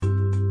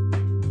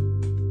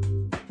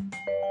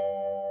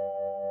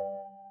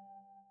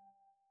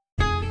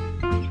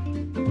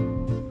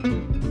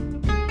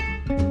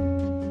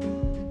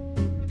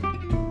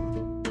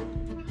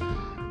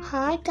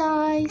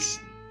guys,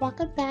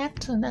 welcome back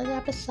to another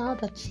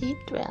episode of Cheap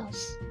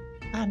Thrills.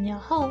 I'm your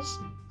host,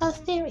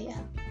 Etheria,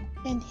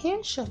 and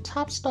here's your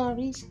top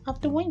stories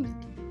of the week.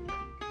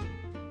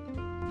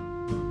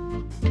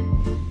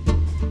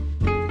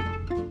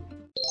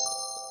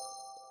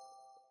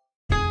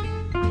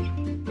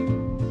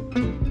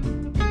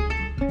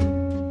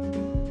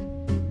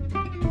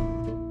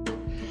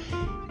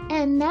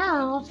 And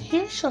now,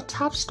 here's your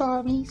top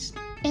stories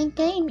in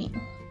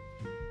gaming.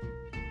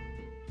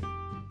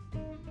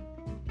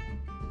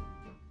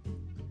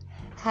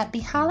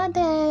 Happy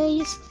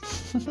holidays!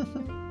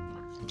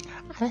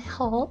 I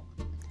hope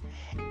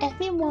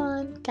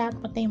everyone got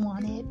what they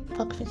wanted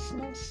for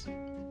Christmas.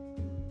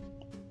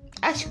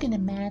 As you can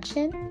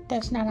imagine,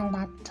 there's not a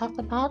lot to talk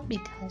about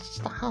because it's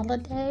the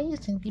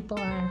holidays and people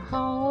are at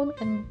home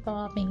and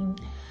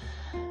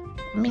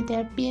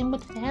they're being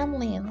with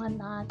family and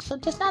whatnot. So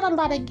there's not a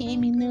lot of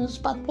gaming news,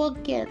 but we'll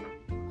get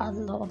a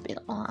little bit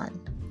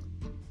on.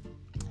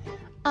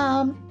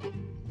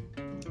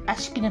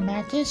 As you can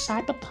imagine,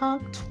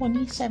 Cyberpunk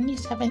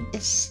 2077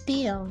 is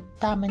still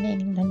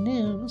dominating the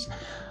news.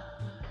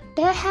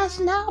 There has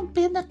now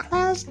been a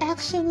class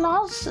action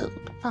lawsuit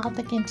filed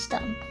against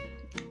them.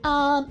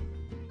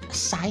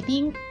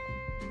 Citing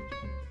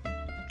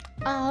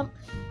gosh,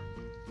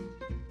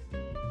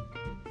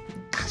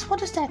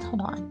 what is that?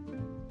 Hold on.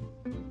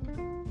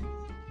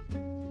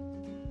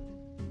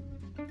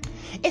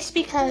 It's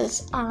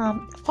because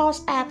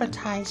false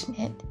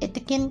advertisement. It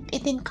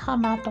didn't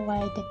come out the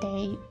way that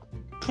they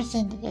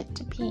presented it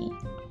to be,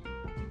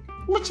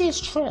 which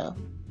is true.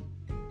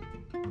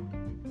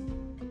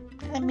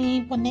 I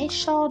mean, when they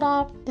showed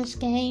off this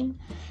game,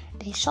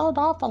 they showed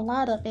off a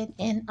lot of it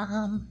in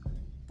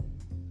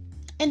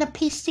the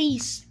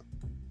PC's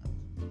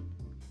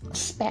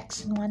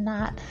specs and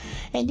whatnot.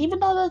 And even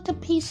though the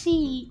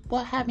PC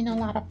were having a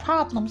lot of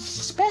problems,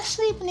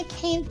 especially when it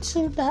came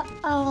to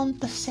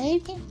the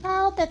saving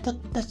file, that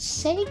the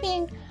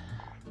saving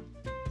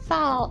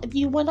file, if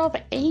you went over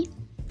 8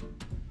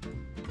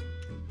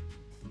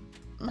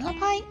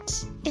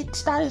 megabytes, it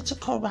started to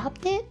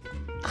corrupt it.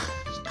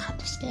 God,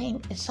 this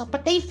game is so...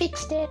 But they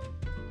fixed it.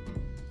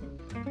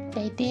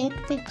 They did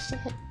fix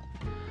it.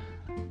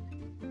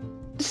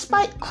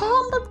 Despite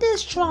all of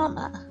this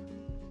drama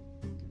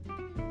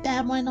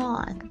that went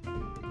on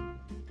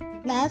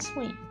last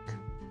week,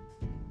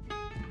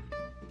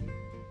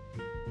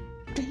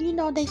 do you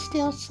know they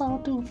still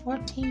sold through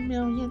 14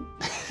 million?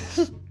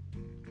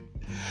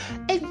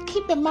 And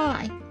keep in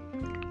mind,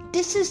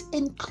 this is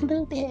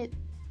included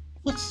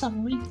with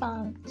some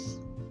refunds.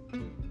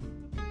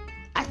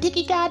 I think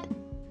you got...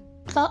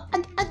 So,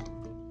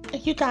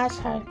 you guys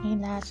heard me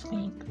last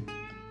week.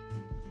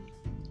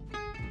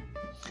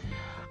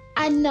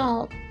 I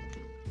know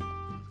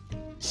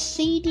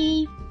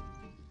CD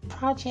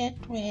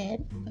Projekt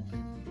Red,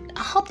 I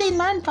hope they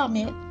learn from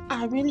it.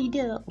 I really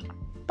do.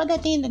 But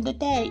at the end of the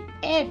day,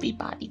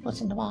 everybody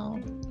was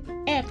involved.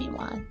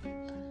 Everyone.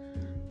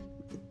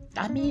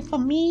 I mean, for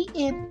me,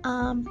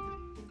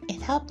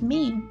 it helped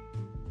me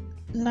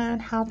learn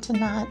how to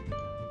not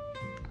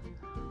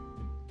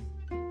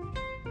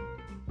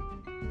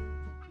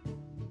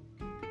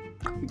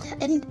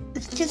and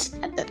it's just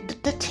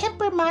to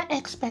temper my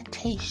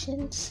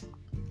expectations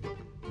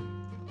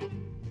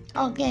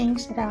on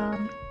games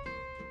that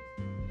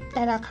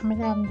are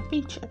coming out in the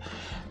future.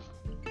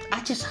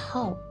 I just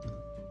hope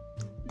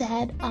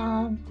that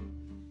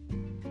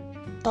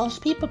those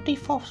people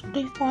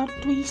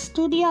 343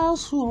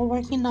 Studios who are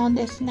working on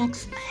this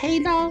next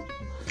Halo,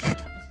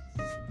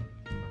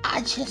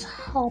 I just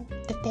hope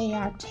that they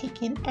are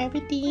taking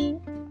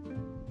everything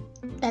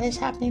that is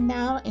happening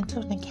now into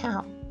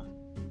account.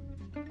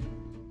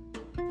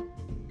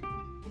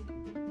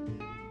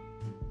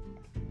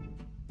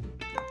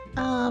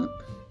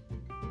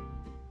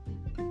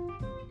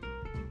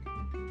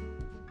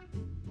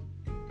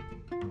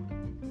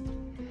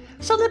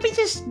 So let me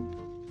just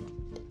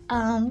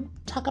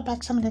talk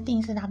about some of the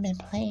things that I've been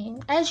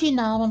playing. As you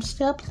know, I'm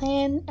still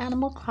playing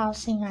Animal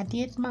Crossing. I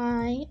did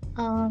my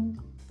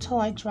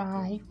toy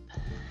drive.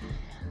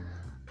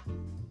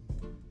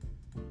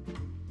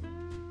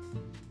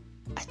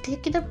 I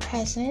did get a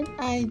present.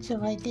 I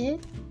enjoyed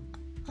it.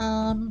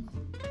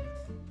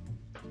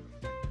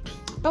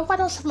 But what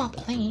else am I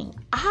playing?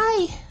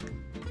 I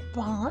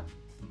bought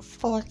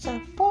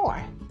Forza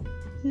 4.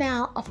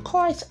 Now, of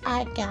course,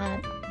 I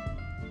got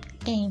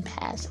Game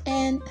Pass,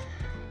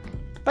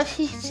 but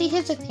see,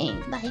 here's the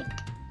thing. Like,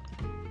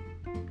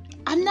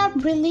 I'm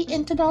not really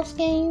into those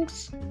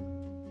games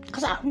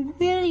because I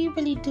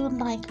really do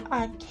like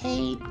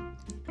arcade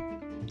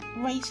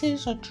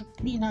races or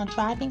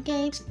driving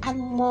games. I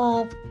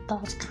love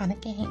those kind of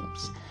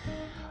games,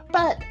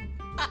 but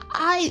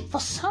I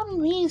for some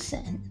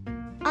reason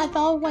I've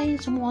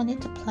always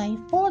wanted to play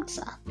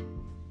Forza,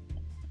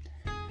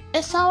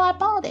 and so I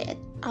bought it.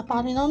 I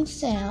bought it on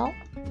sale.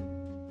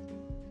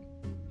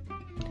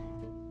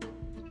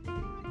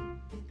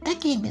 That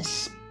game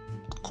is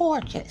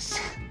gorgeous.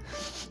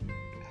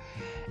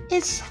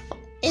 It's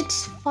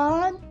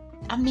fun.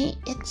 I mean,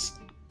 it's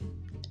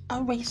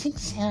a racing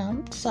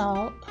sim,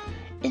 so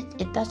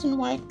it doesn't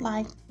work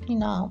like,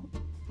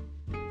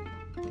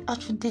 a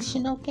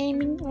traditional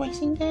gaming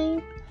racing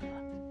game.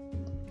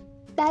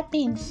 That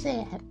being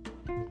said,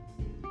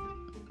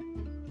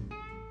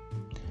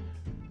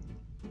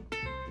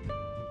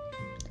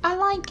 I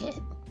like it.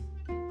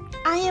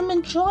 I am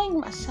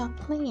enjoying myself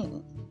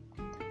playing.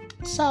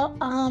 So,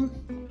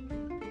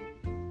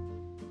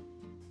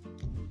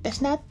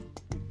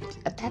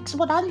 that's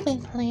what I've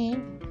been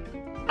playing.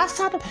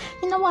 Outside of,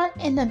 you know what,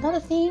 and another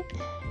thing,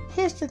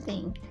 here's the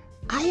thing.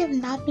 I have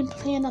not been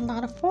playing a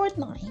lot of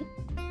Fortnite.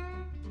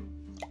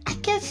 I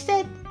guess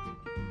that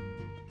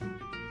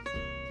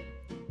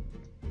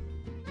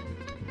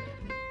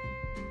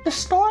the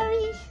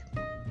story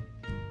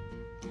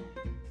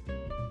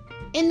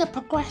in the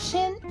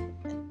progression,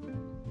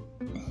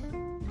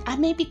 I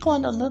may be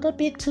going a little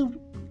bit too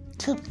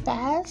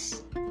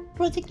fast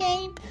with the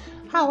game.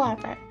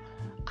 However,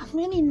 I'm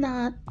really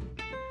not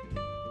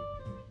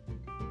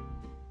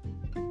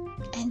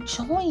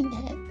enjoying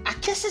it. I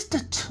guess it's the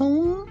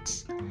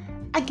tunes.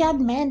 I got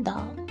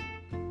Mando.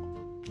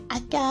 I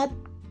got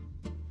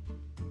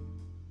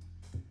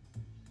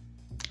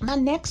my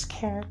next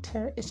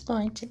character is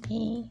going to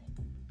be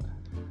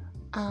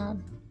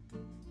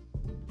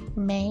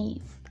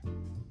Maeve.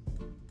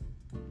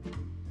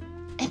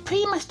 And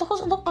pretty much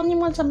those are the only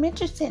ones I'm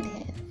interested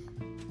in.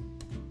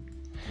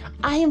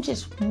 I am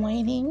just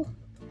waiting.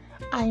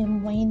 I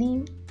am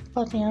waiting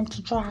for them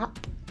to drop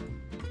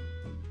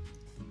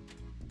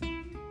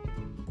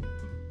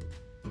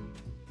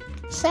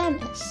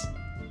Samus.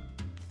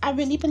 I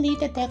really believe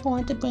that they're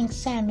going to bring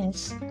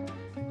Samus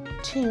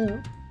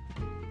to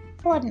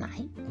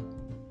Fortnite.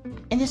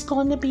 And it's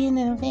going to be an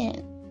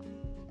event.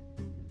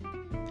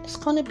 It's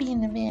going to be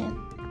an event.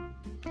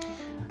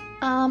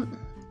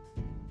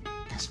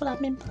 That's what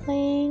I've been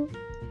playing.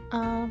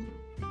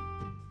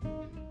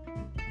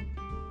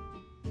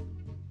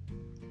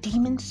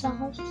 Demon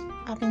Souls.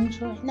 I've been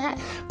enjoying that.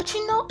 But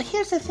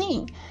here's the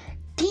thing.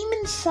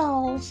 Demon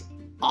Souls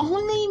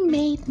only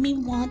made me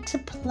want to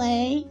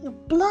play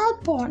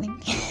Bloodborne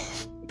again.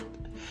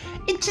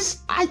 It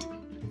just,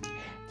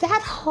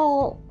 that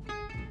whole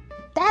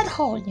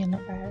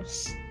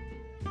universe.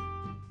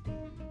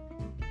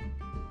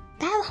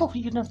 That whole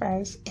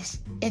universe is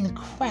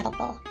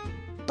incredible.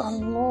 The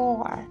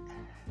lore,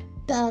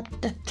 the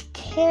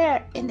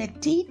care and the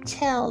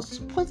details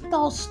with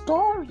those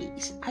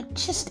stories are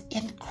just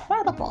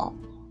incredible.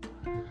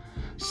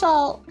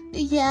 So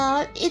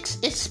yeah,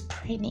 it's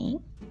pretty.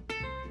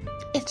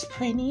 It's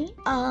pretty.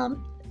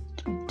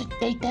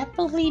 They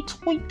definitely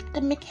tweaked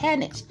the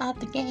mechanics of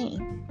the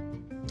game.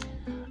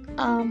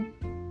 And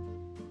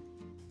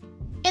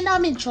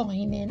I'm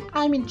enjoying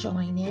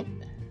it.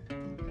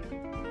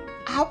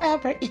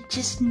 However, it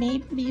just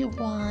made me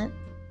want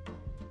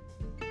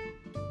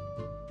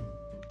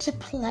to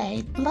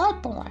play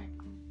Bloodborne.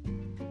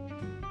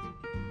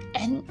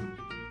 And,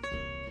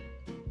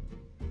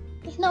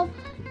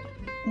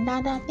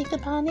 now that I think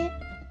about it,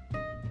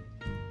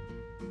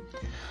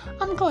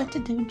 I'm going to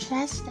do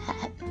just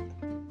that.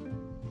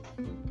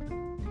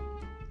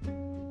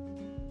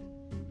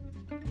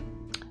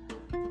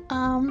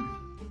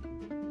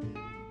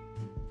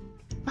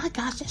 My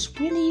gosh, this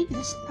really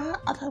is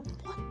not what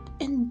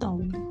in the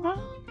world?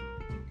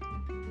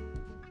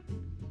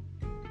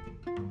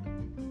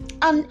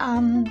 I'm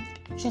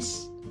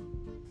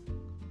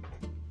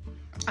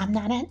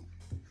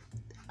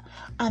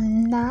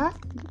not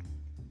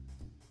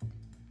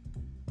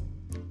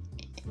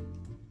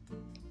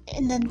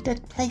in the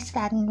place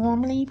that I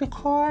normally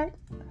record,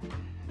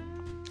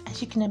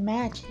 as you can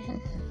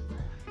imagine.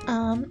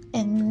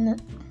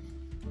 And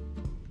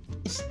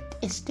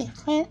it's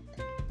different.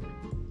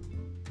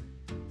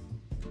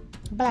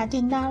 But I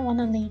did not want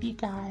to leave you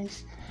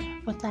guys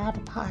without a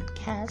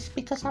podcast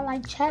because I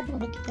like chatting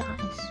with you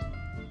guys.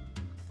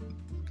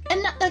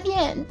 And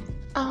again,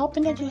 I'm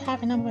hoping that you're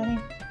having a really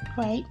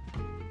great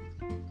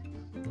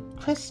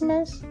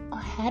Christmas or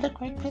had a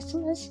great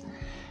Christmas.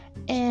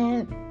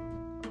 And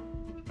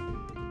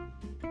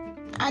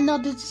I know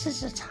this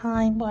is a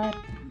time where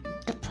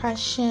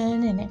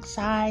depression and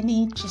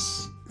anxiety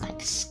just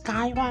like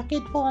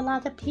skyrocket for a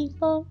lot of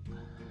people.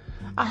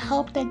 I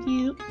hope that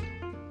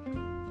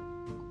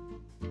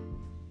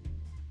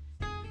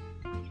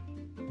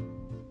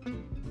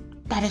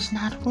that is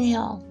not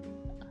real.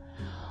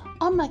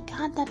 Oh my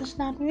God, that is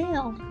not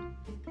real.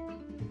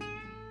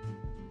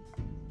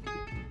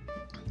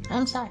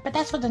 I'm sorry, but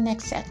that's for the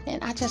next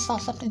segment. I just saw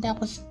something that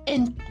was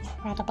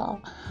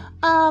incredible.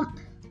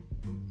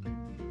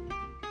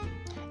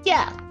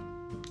 Yeah,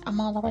 I'm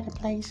all over the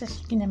place, as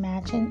you can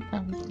imagine,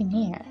 and you can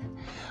hear.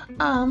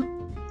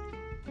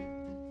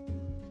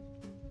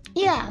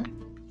 Yeah,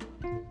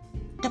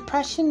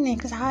 depression and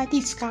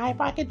anxiety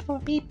skyrocket for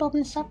people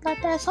and stuff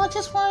like that. So I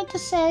just wanted to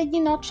say,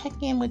 check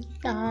in with you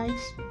guys.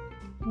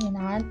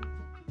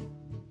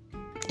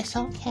 It's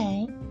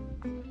okay.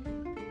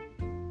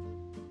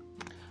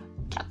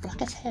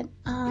 Like I said,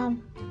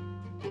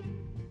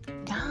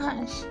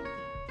 gosh,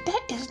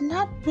 there is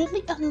not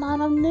really a lot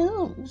of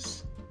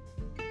news.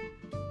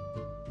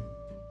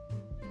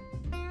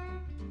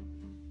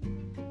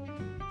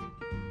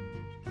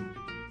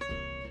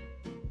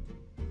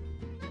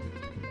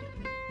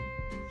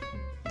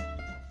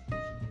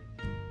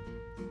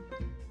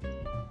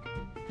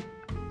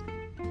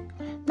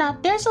 Now,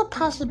 there's a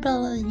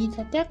possibility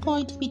that they're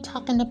going to be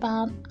talking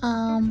about,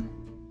 I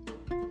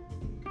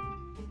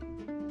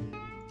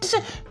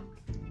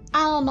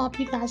don't know if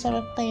you guys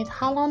ever played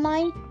Hollow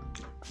Knight.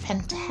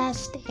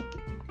 Fantastic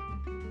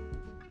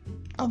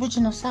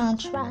original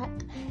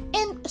soundtrack.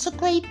 And it's a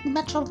great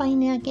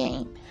Metroidvania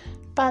game.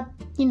 But,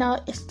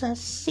 it's the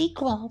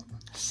sequel,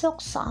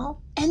 Silksong.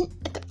 And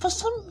for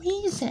some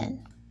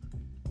reason,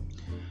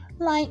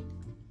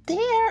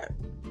 they're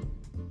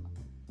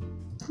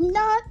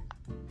not...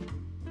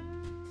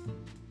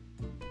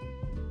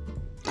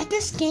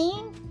 this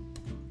game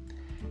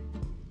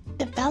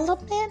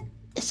development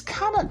is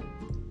kind of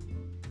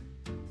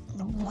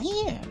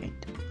weird.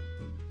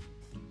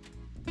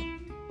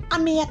 I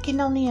mean, I can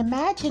only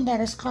imagine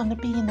that it's going to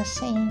be in the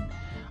same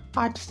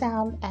art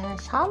style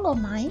as Hollow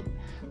Knight,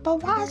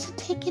 but why is it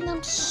taking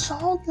them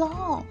so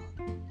long?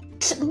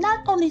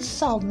 Not only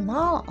so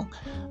long,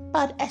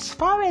 but as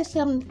far as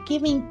them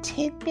giving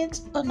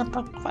tidbits on the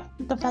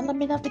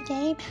development of the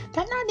game,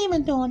 they're not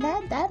even doing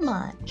that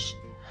much.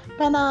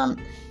 But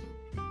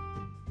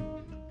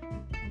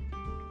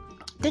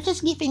they're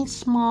just giving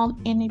small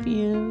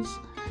interviews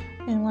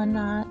and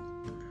whatnot.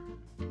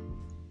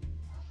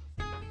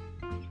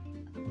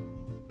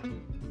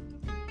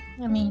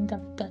 I mean,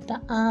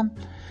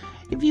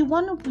 if you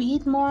want to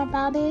read more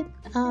about it,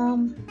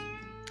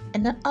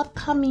 in the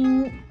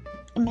upcoming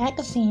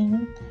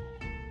magazine,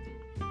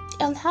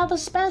 it'll have a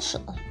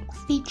special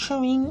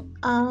featuring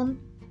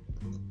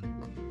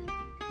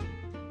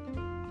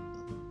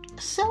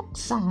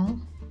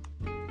Silksong.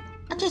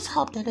 I just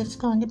hope that this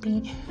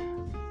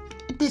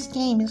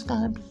game is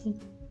going to be,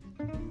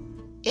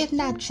 if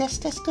not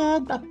just as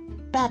good, but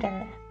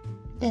better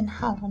than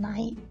Hollow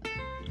Knight.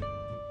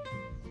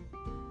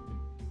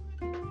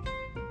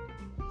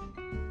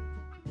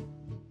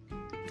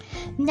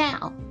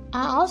 Now,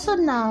 I also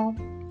know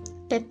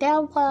that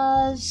there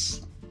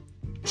was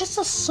just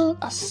a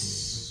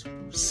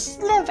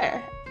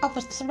sliver of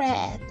a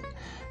thread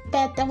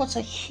that there was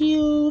a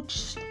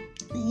huge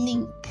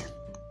link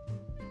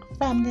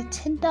from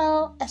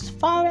Nintendo as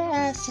far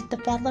as the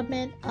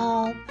development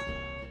of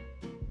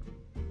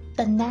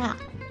the now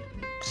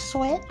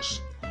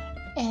Switch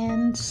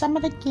and some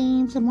of the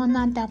games and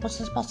whatnot that was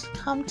supposed to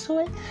come to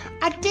it.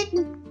 I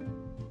didn't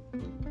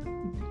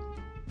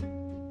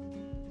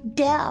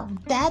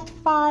delve that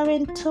far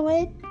into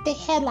it. They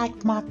had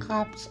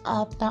mock-ups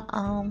of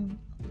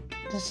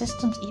the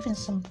systems, even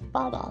some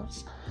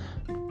photos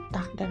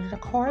doctored,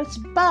 of course.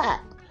 But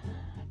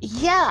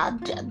yeah,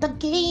 the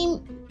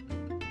game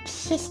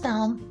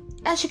system,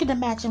 as you can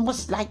imagine,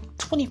 was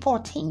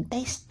 2014.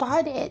 They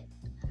started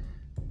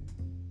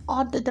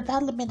on the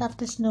development of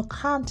this new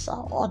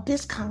console, or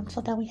this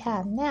console that we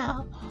have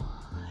now.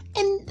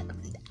 And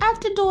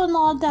after doing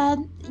all that,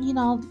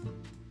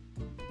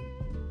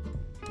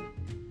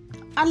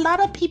 a lot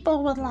of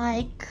people were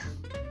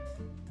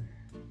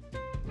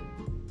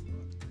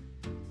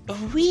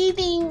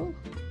reading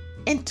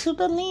into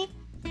the link.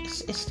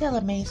 It's still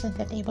amazing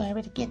that they were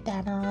able to get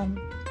that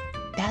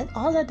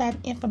all of that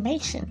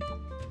information.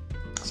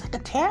 It's like a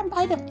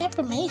terabyte of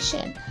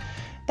information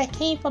that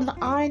came from the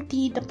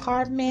R&D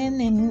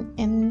department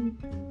and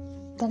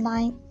the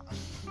like.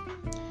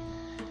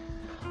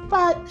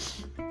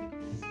 But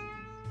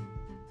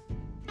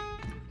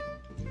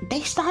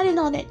they started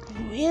on it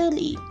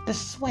really, the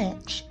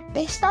Switch.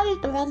 They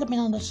started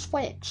development on the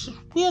Switch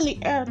really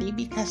early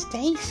because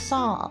they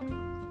saw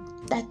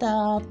that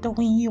the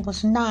Wii U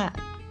was not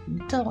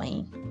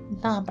doing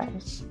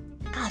numbers.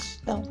 Gosh,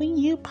 the Wii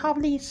U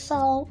probably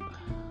sold,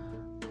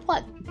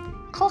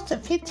 close to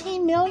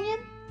 15 million?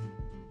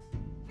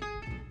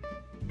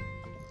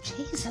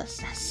 Jesus,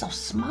 that's so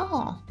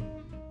small.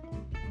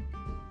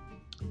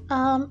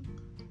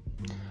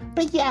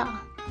 But yeah,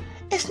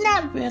 it's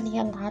not really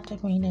a lot to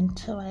read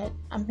into it.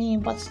 I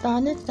mean, what's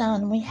done is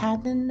done. We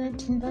have the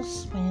Nintendo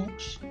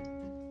Switch.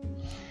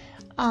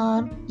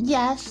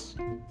 Yes,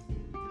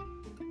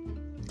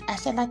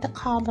 as I like to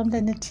call them, the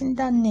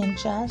Nintendo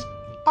Ninjas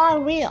are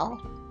real.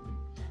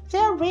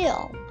 They're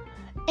real.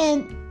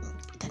 And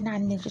they're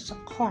not ninjas,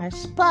 of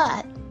course,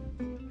 but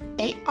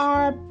they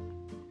are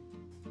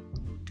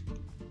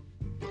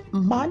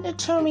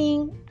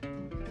monitoring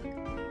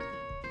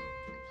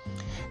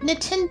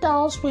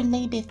Nintendo's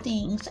related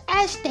things,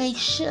 as they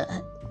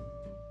should,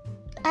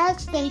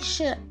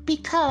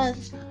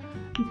 because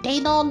they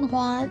don't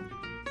want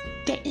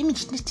their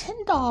image. The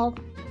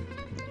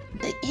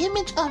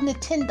image of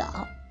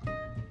Nintendo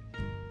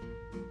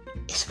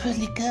is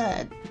really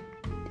good.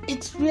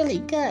 It's really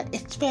good.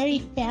 It's very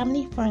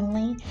family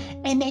friendly,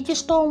 and they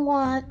just don't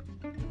want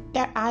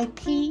their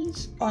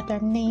IPs or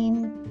their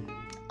name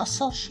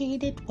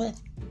associated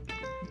with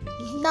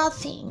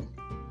nothing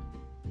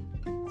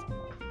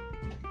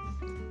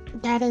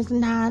that is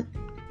not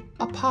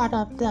a part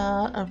of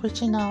the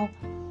original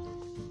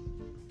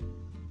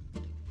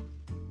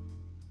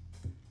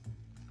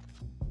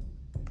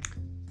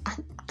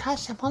I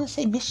want to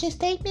say mission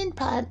statement,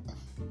 but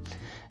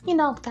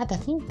got to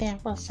think there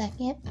for a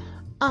second.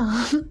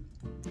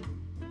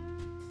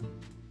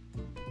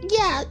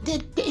 Yeah,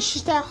 It's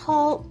just that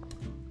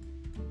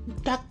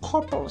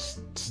corporal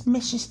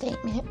mission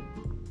statement.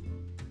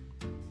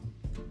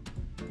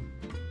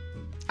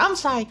 I'm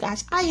sorry,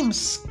 guys. I am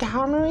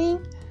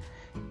scouring,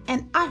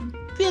 and I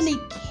really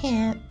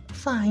can't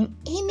find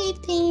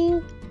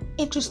anything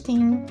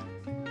interesting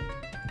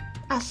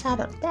outside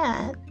of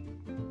that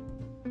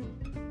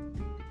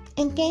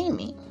in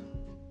gaming.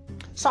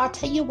 So I'll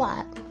tell you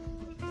what.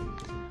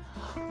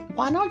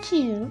 Why don't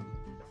you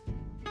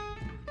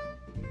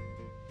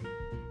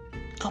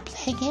go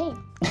play a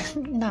game?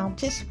 No,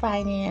 just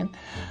write in.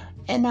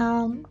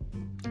 And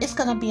it's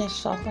gonna be a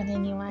short one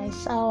anyway.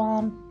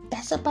 So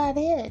that's about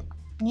it.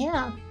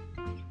 Yeah.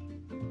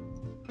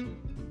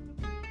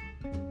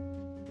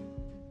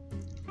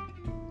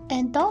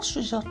 And those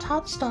were your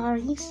top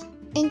stories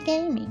in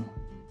gaming.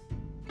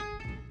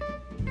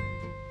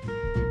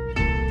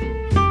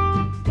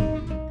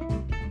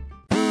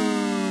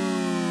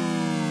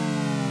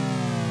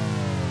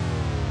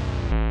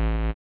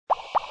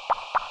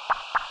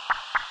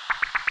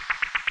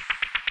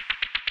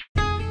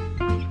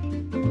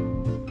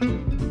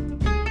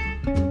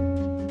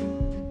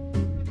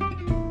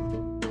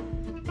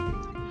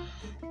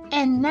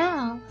 And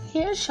now,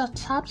 here's your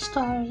top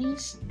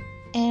stories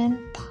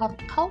in pop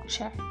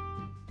culture.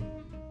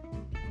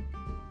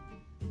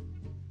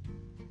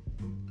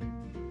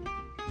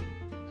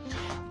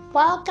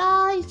 Well,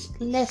 guys,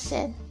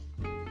 listen.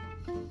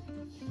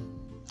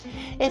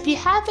 If you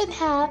haven't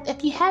got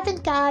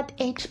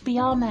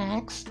HBO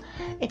Max,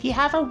 if you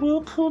have a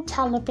Roku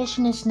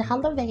television, it's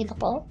now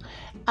available.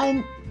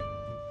 And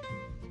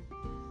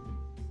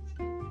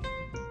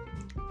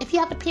if you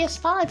have a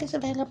PS5, it's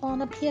available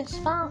on a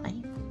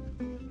PS5.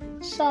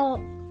 So,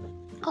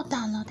 go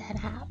download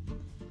that app.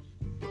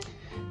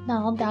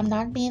 No, I'm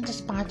not being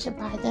sponsored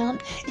by them.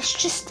 It's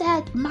just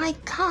that, my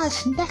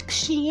gosh,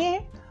 next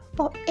year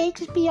for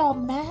HBO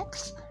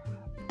Max,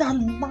 the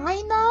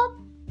lineup,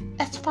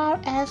 as far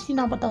as,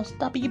 with those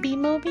WB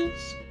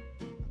movies,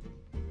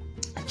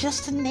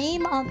 just to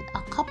name a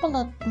couple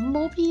of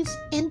movies,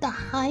 In the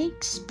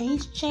Heights,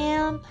 Space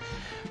Jam,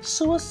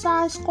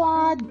 Suicide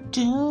Squad,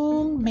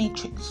 Dune,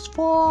 Matrix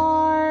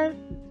 4,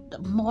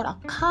 Mortal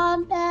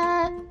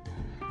Kombat,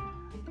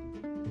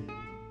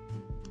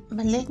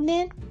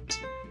 Malignant,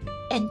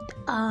 and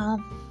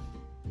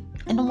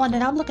the one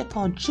that I'm looking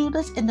for,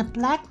 Judas and the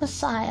Black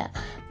Messiah.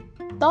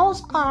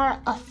 Those are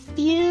a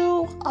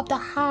few of the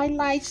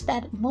highlights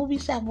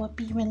movies that will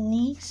be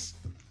released.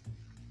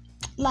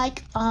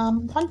 Like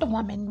Wonder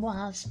Woman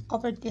was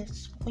over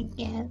this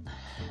weekend.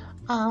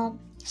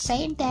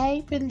 Same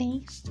day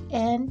released,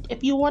 and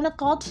if you want to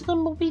go to the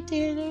movie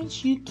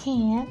theaters, you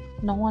can.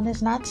 No one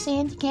is not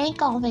saying you can't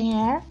go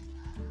there.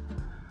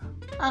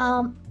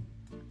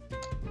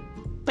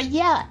 But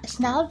yeah, it's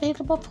now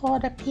available for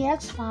the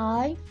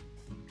PS5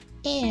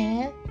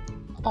 and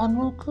on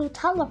Roku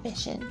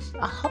televisions.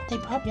 I hope they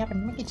probably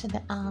haven't moved to the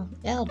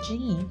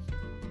LG.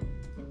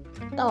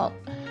 So,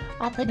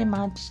 I pretty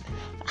much,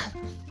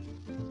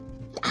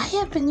 I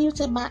have been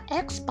using my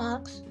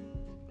Xbox.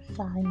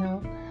 Side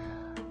note,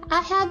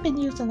 I have been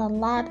using a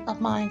lot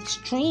of my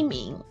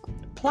streaming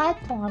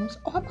platforms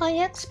on my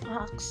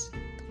Xbox.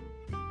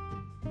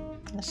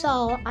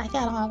 So, I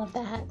got all of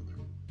that.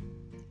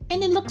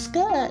 And it looks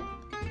good,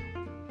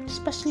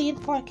 especially in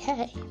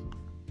 4K.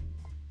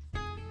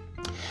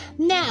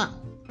 Now,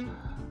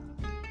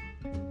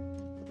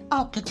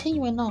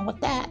 continuing on with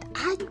that,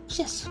 I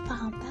just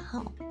found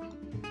out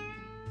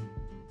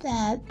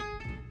that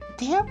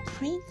they're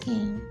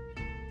bringing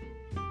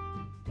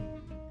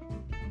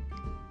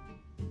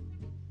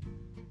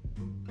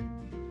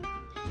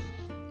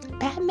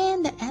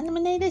Batman the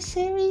Animated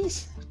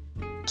Series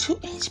to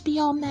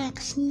HBO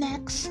Max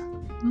next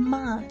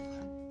month.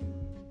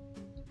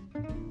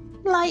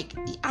 Like,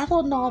 I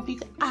don't know if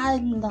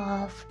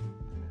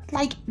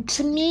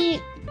to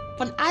me,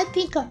 when I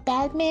think of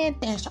Batman,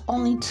 there's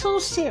only two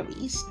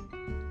series,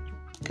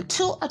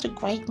 two other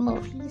great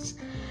movies,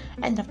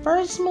 and the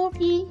first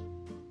movie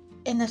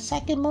and the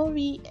second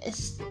movie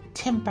is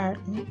Tim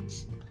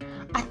Burton's.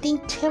 I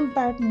think Tim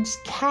Burton's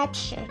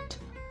captured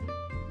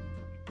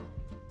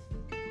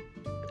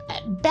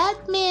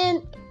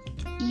Batman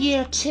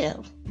Year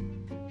 2.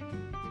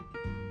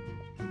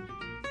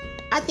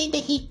 I think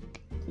that he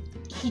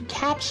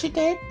captured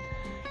it,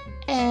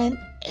 and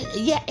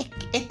yeah,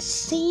 it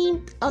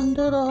seemed a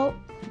little,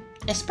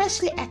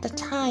 especially at the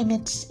time,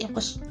 it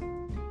was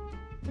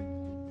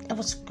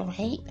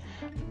great.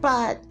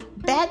 But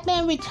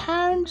Batman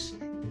Returns,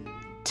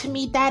 to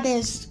me, that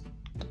is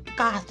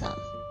Gotham.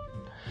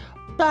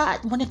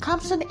 But when it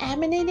comes to the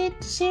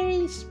animated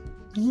series,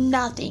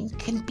 nothing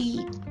can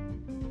beat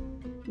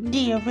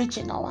the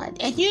original one.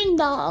 And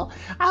I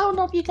don't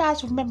know if you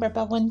guys remember,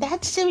 but when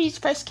that series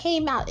first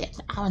came out,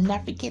 I'll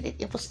never forget it.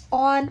 It was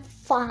on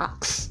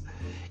Fox.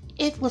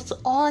 And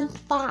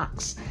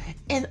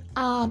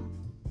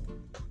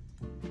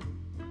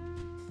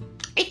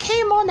it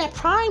came on at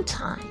prime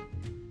time.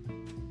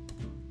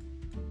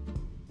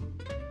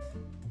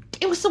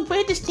 It was the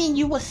weirdest thing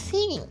you would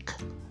think.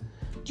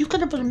 You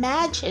could have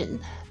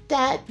imagined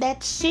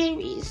that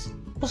series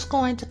was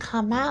going to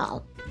come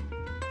out.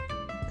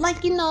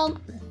 Like,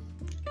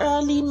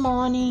 early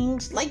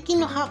mornings. Like,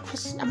 how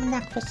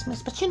not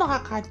Christmas, but you know how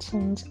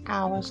cartoons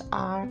hours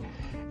are.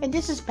 And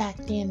this is back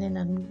then in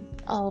the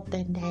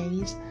olden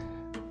days.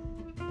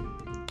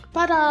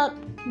 But,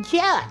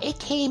 yeah, it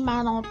came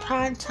out on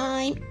prime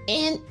time.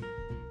 And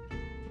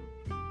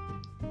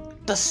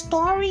the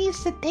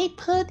stories that they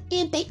put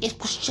in, it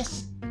was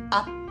just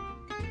up.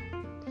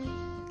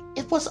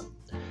 It was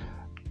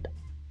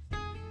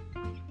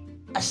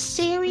a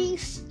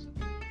series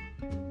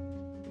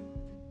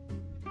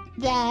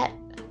that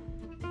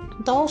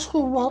those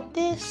who wrote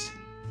this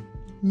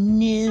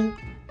knew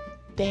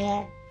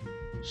their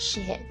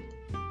shit.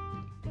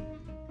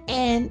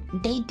 And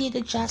they did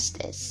it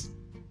justice.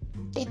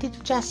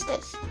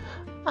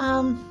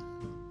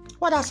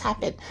 What else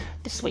happened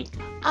this week?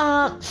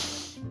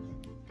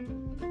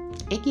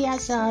 Iggy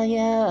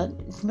Azalea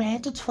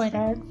ran to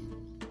Twitter,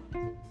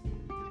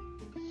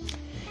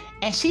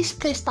 and she's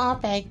pissed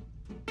off at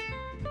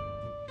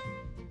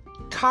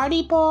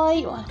Cardi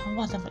Boy.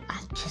 Whatever.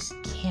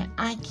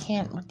 I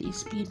can't with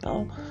these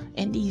people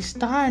and these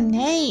darn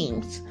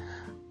names.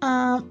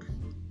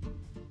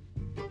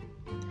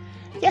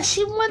 Yeah,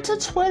 she went to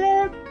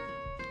Twitter,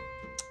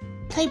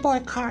 Playboy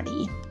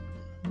Cardi.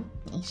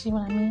 You see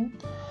what I mean?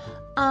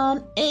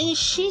 And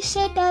she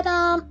said that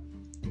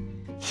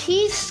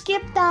he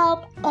skipped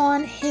out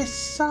on his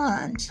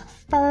son's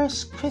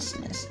first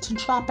Christmas to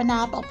drop an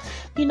album.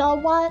 You know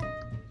what?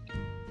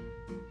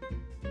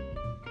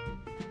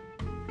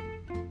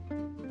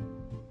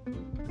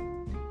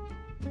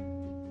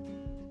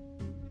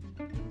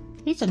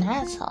 He's an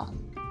asshole.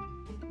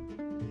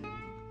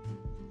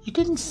 You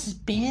didn't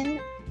spend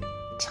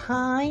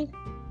time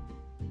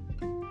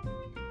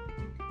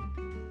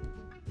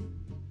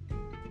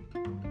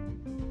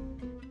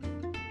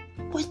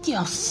with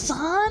your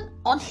son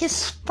on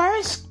his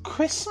first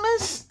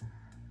Christmas?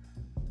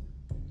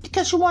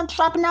 Because you want to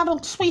drop an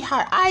album?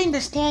 Sweetheart, I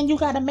understand you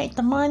gotta make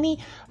the money,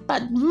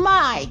 but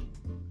my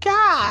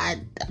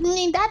God, I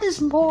mean, that is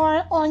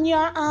more on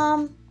your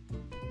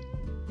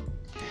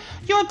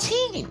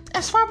team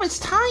as far as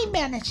time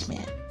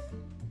management.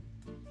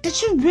 Did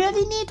you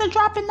really need to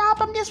drop an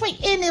album this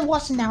week? And it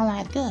wasn't all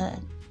that good.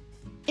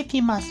 If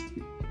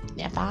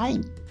I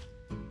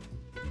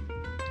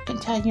can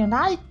tell you,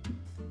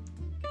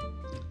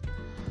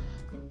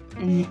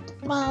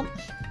 well,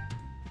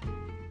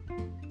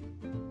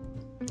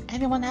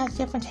 everyone has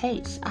different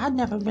tastes. I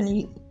never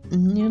really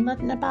knew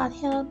nothing about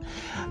him.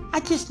 I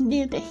just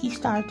knew that he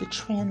started to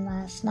trend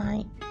last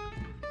night.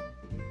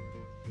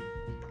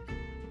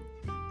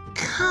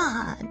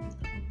 God.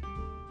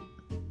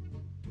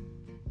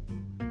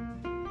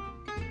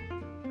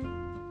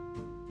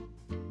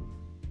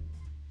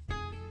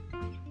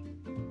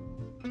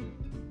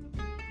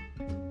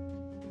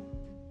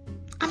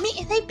 I mean,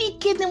 and they be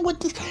getting with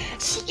this.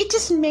 See, it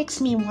just makes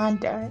me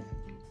wonder.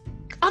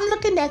 I'm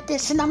looking at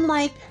this and I'm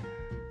like,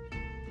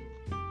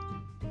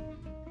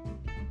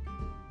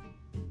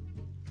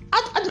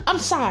 I'm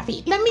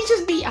sorry. Let me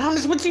just be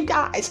honest with you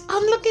guys.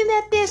 I'm looking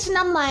at this and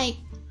I'm like,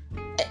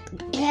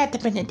 it had to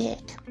have been a dick.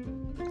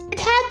 It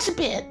had to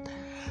be.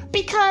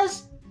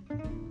 Because,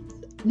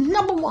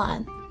 number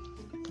one,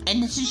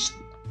 and this is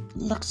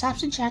looks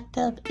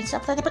subjective and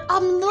stuff like that, but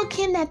I'm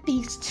looking at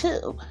these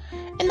two.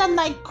 And I'm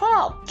like,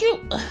 girl,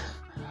 you...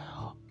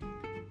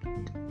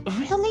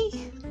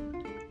 Really?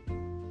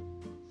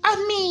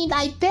 I mean,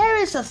 like, there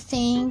is a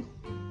thing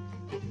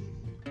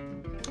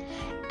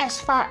as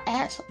far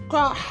as,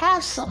 girl,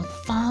 have some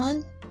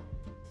fun.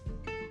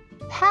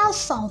 Have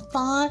some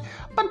fun,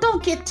 but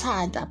don't get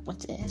tied up with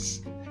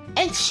this.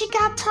 And she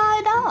got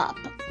tied up.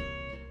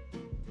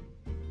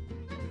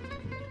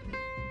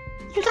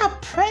 You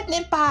got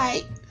pregnant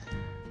by...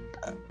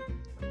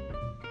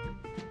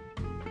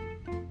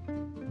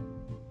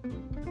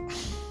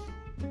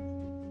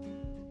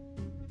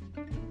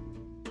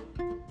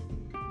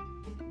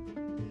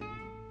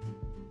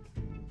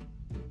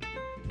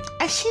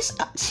 And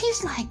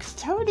she's like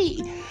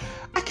 30.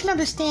 I can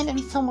understand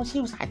if someone she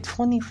was like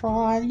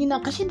 24,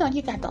 because you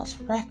got those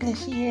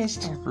reckless years,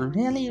 just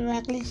really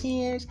reckless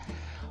years.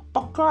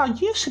 But girl,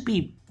 you should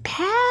be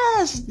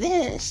past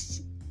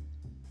this.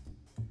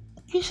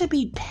 You should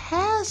be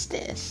past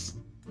this.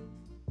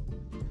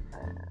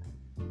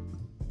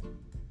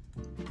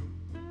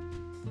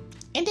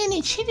 And then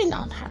he cheated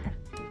on her.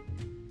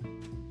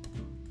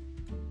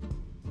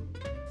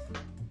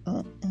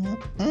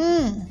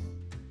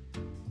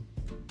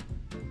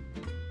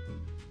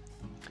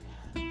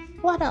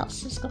 What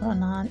else is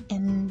going on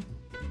in...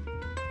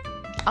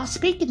 Oh,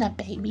 speaking of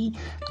baby,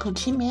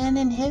 Gucci Mane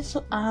and his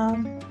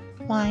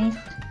wife,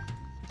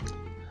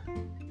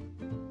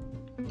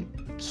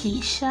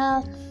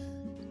 Keisha,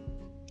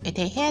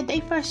 they had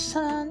their first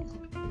son.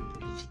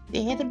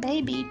 They had a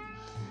baby.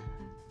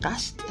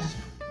 Gosh.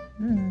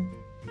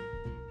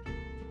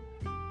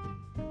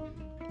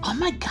 Oh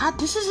my God,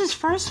 this is his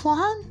first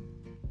one?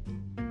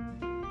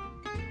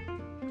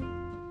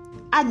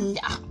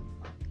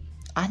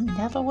 I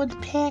never would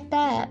have picked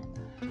that.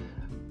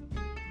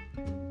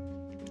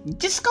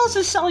 Just goes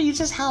to show you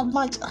just how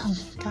much, oh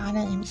God,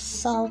 I am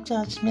so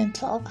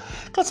judgmental.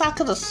 Because I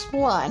could have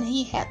sworn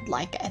he had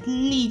like at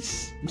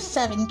least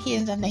 7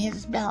 kids under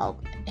his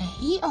belt. And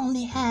he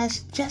only has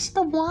just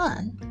the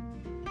one.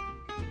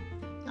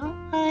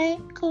 Alright,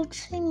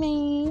 Gucci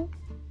Mane.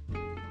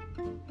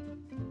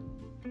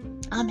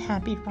 I'm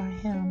happy for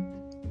him.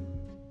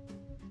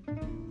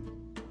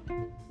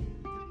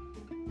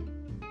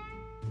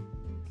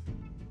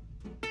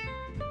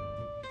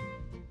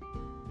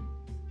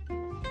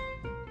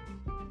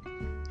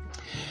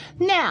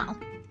 Now,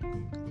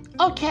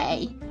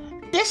 okay,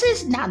 this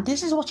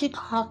is what you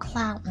call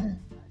clouting.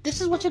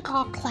 This is what you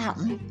call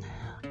clouting.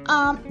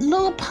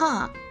 Lil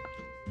Pump,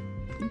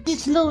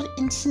 this little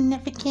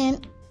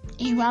insignificant,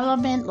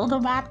 irrelevant little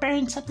rapper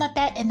and stuff like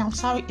that. And I'm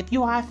sorry if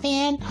you are a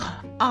fan.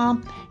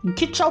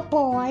 Get your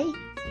boy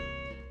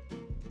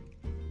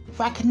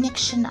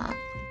recognition up.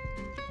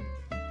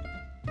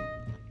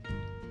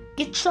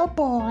 Get your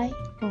boy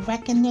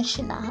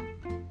recognition up.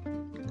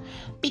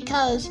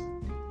 Because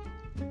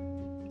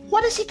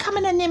what is he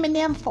coming to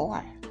Eminem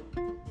for?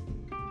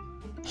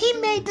 He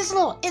made this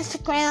little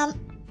Instagram,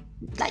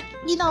 like,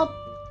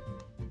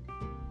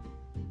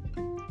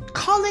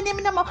 calling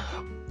Eminem a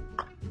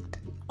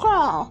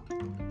girl.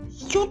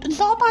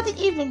 Nobody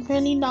even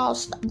really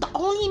knows. The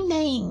only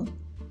name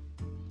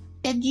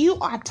that you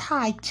are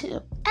tied to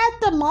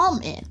at the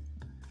moment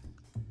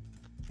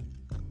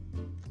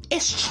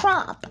is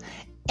Trump.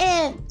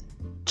 And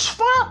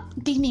Trump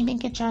didn't even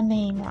get your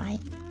name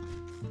right.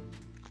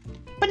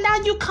 But now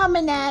you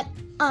coming at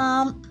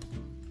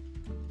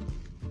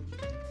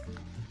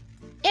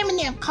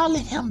Eminem,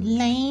 calling him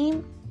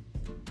lame,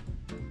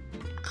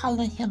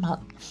 calling him a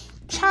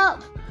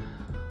chump.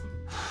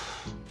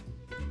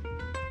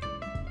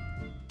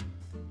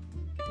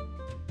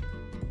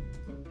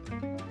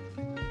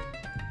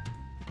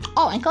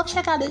 Oh, and go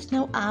check out this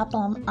new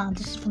album.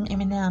 This is from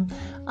Eminem.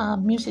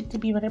 Music to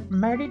be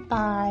Murdered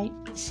by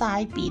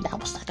Side B. That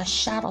was like a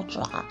shadow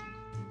drop.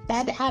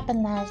 That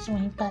happened last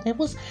week, but he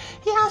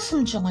has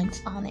some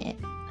joints on it.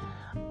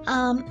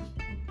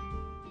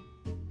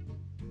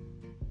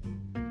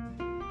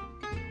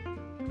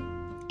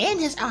 In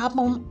his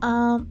album,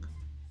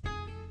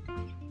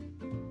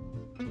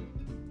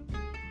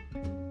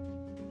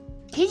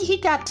 he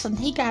got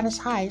as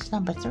high as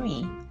number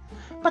 3.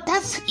 But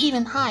that's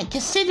even high,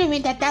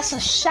 considering that that's a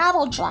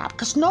shadow drop,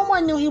 because no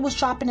one knew he was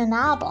dropping an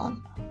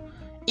album.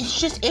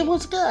 It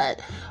was good.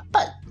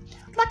 But,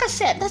 like I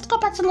said, let's go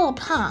back to Lil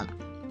Pump.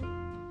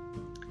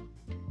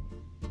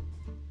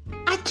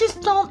 I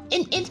just don't,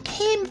 it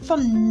came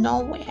from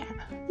nowhere.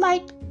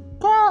 Like,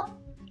 girl,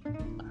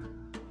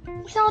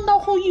 we don't know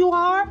who you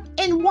are,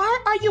 and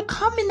why are you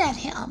coming at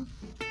him?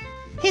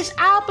 His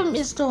album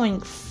is doing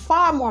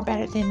far more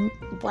better than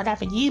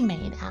whatever you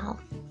made out.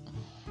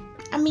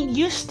 I mean,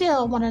 you're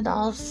still one of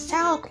those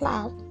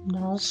SoundCloud,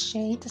 no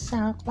shade to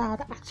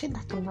SoundCloud. I actually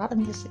like a lot of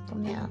music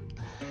from them.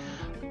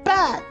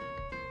 But,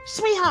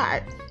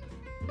 sweetheart,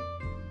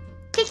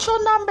 get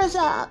your numbers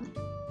up.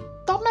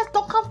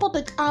 Don't come for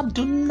the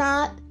do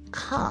not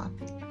come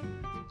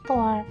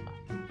for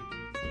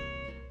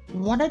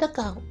one of the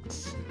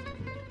goats.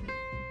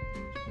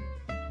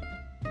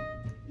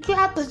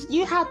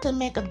 You have to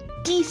make a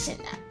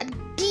decent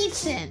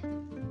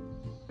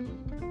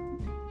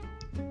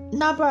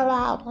number of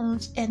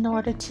albums in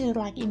order to,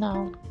 like,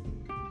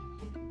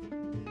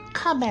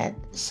 come at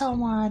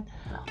someone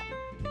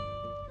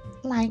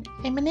like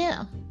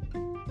Eminem.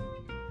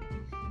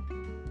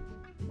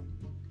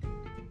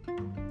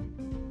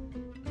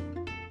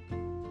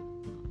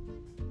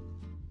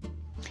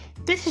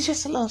 This is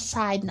just a little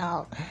side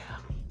note.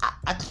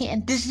 I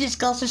can't. This just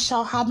goes to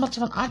show how much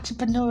of an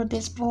entrepreneur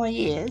this boy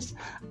is.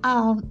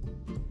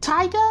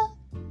 Tyga,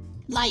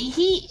 like,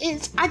 he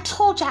is. I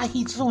told y'all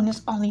he's doing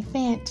his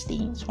OnlyFans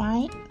things,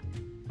 right?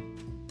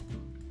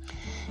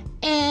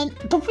 And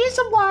the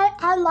reason why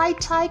I like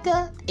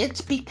Tyga,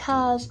 it's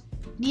because,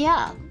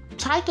 yeah,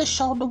 Tyga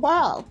showed the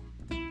world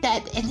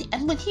that,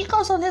 and when he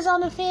goes on his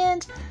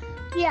OnlyFans,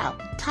 yeah,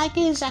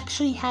 Tyga is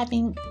actually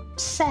having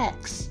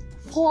sex.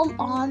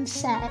 Full-on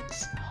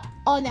sex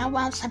on that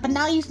website, but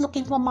now he's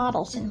looking for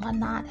models and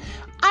whatnot.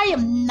 I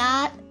am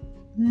not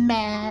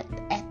mad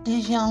at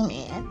this young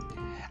man.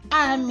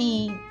 I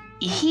mean,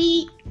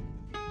 he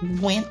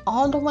went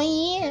all the way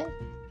in.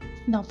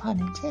 No pun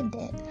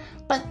intended.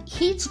 But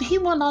he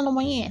went all the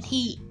way in.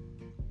 He's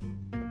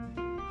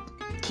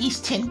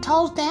 10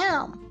 toes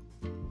down.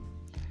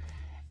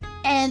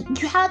 And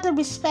you have to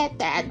respect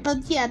that.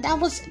 But yeah, I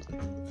was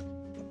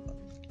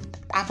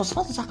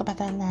supposed to talk about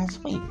that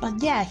last week,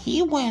 but yeah,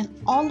 he went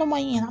all the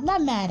way in. I'm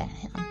not mad at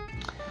him.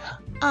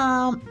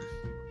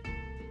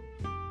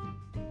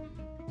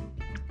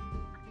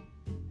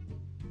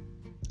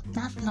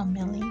 Not Flo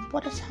Millie.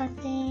 What is her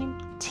name?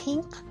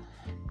 Tink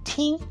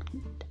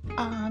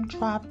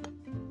dropped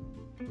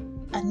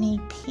an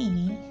EP.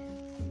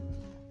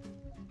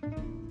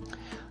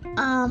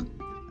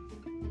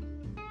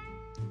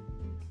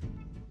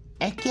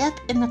 A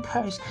Gift and a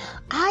Curse.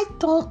 I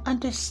don't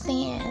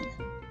understand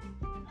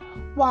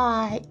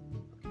why.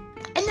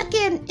 And the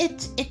again,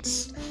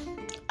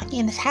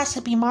 again, it has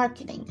to be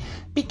marketing,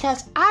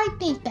 because I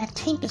think that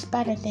Tink is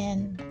better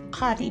than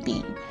Cardi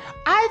B.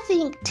 I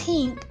think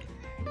Tink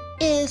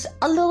is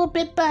a little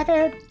bit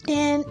better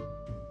than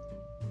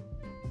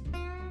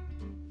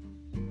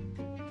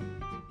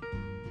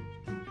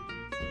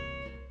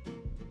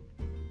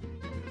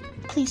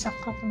please don't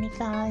cover me,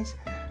 guys.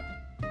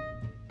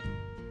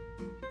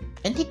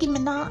 And Nicki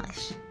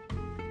Minaj.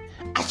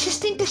 I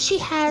just think that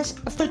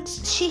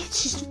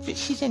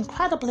she's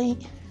incredibly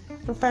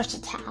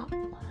versatile,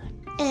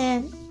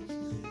 and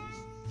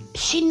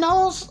she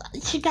knows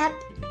she got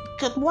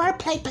good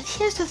wordplay. But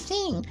here's the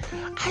thing: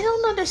 I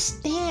don't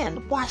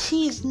understand why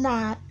she is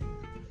not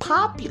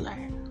popular.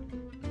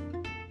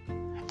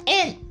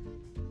 And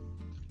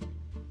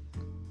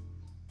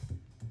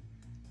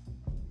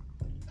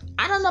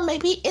I don't know,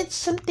 maybe it's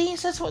some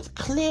things that's what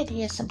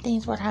clearly is some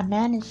things with her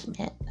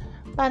management.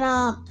 But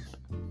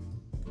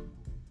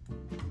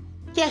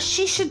yeah,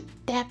 she should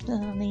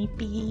definitely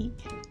be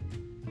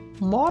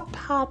more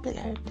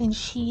popular than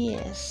she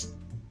is.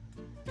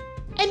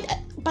 And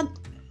but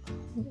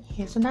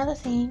here's another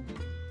thing.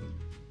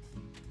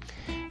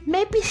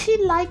 Maybe she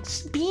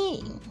likes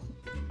being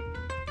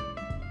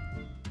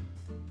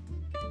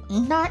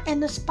not in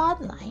the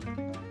spotlight.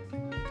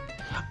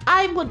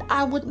 I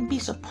wouldn't be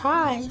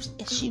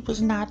surprised if she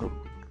was not,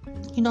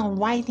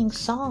 writing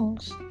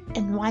songs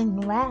and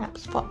writing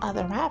raps for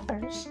other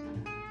rappers.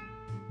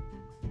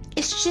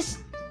 It's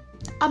just,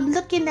 I'm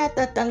looking at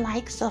the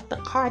likes of the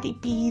Cardi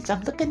B's.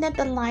 I'm looking at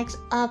the likes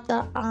of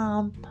the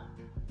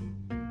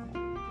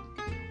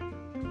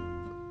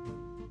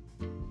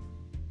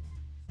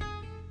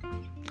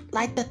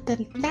like the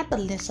not the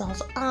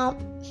Lizzos,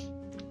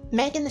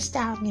 Megan Thee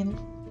Stallion,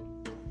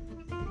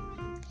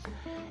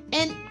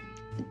 and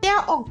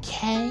they're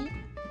okay,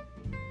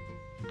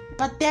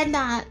 but they're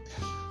not.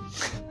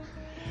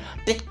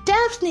 They're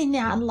definitely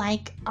not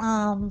like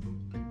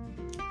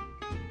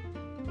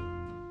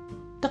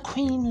the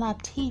Queen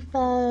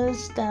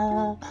Latifahs,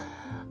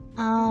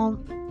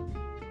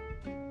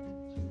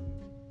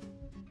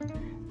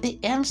 the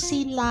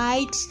MC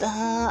Lights,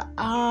 the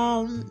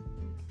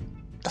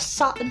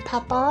Salt and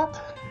Pepper.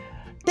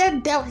 They're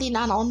definitely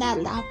not on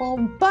that level,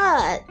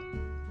 but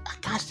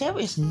gosh, there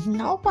is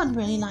no one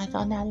really like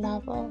on that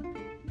level.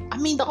 I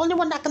mean, the only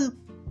one I can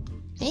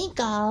think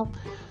of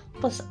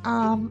was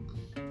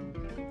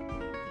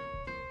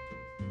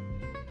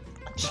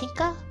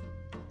Chica.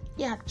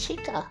 Yeah,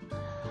 Chica.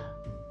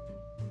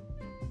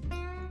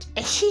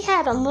 And she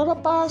had a little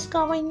buzz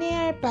going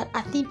there, but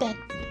I think that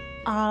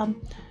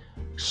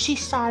she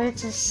started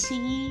to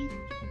see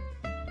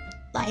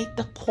like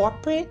the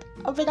corporate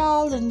of it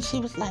all, and she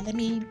was like, let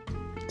me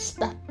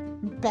step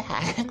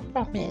back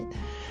from it.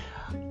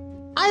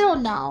 I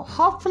don't know.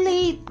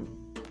 Hopefully,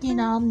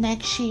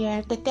 next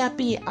year that there'll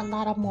be a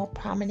lot of more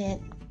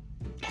prominent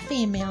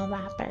female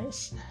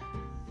rappers.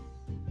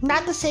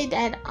 Not to say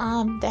that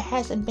there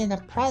hasn't been a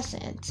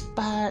presence,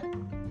 but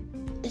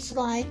it's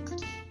like,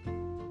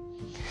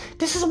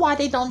 this is why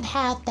they don't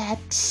have that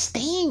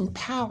staying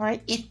power.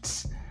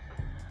 It's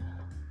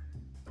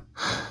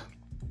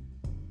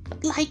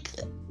like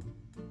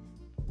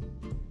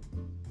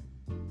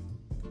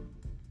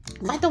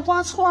the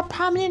ones who are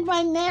prominent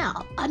right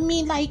now. I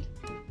mean, like,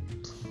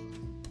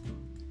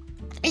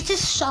 it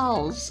just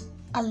shows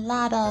a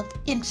lot of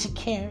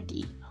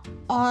insecurity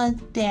on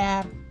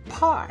their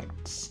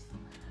parts,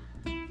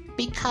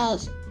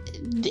 because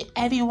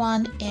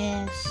everyone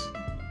is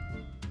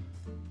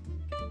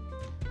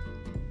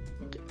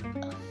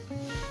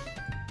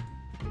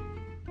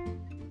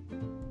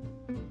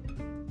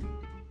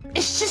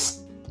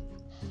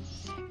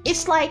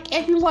it's like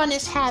everyone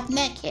is half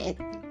naked.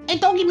 And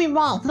don't get me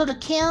wrong, Little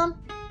Kim,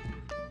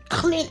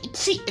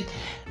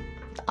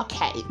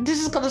 okay,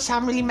 this is gonna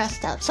sound really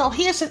messed up. So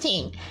here's the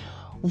thing.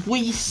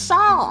 We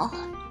saw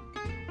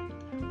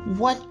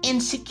what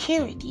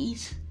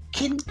insecurities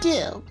can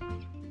do.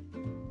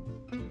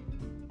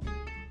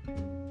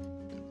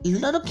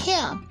 Little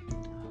Kim,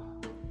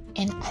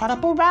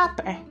 incredible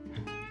rapper.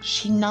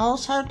 She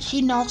knows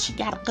she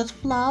got a good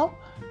flow.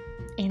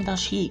 Even though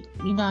she,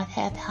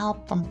 had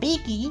help from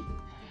Biggie.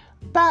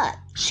 But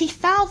she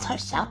found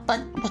herself,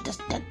 but with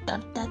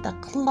the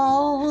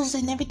clothes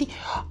and everything,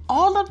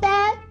 all of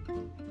that,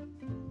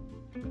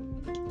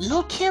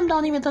 Lil' Kim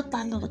don't even look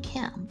like Lil'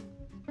 Kim.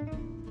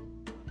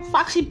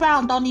 Foxy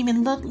Brown don't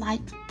even look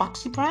like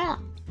Foxy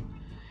Brown.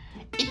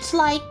 It's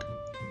like,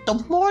 the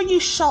more you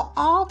show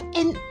off,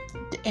 and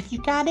if you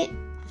got it,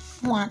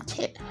 flaunt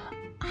it.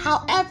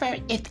 However,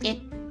 if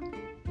it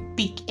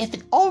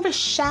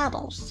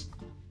overshadows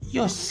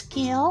your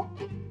skill,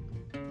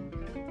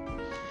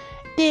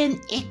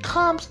 then it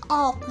comes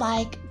off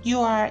like you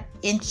are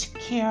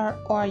insecure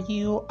or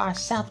you are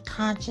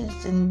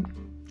self-conscious and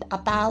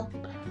about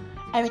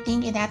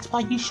everything, and that's why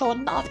you show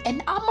it off.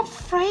 And I'm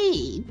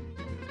afraid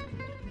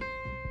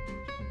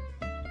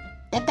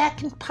that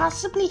can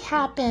possibly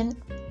happen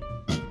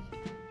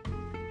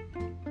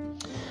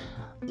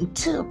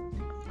to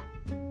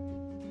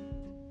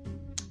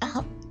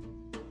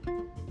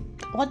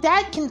Well,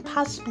 that can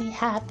possibly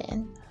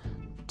happen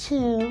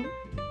to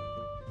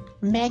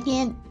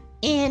Megan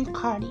and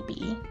Cardi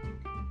B.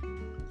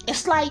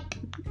 It's like,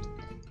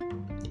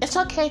 it's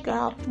okay,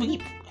 girl.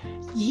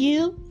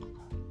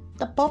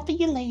 Both of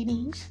you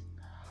ladies,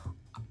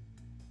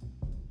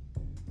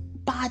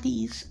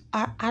 bodies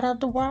are out of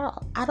the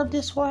world, out of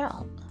this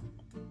world.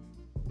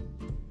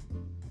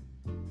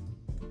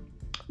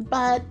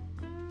 But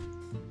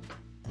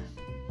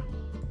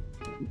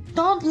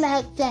don't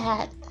let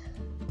that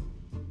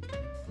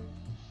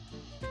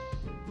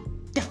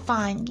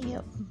define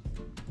you.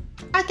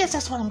 I guess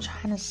that's what I'm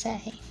trying to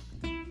say.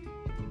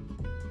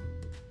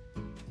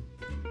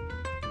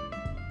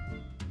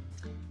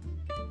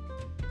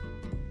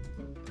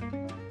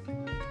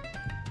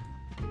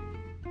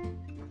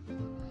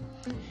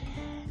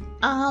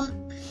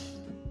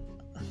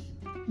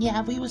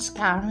 Yeah, we were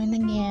scouring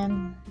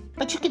again,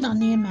 but you can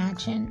only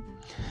imagine.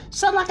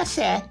 So, like I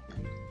said,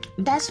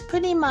 that's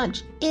pretty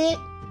much it.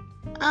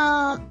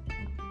 I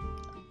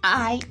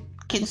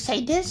can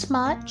say this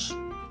much.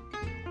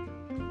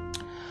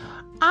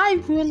 I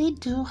really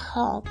do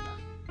hope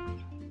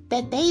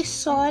that they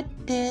sort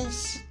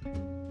this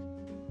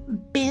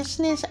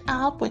business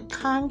out with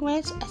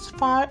Congress as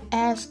far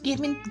as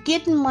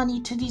getting money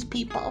to these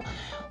people.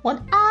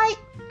 When I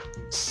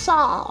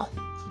saw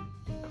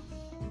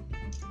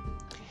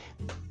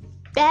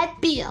that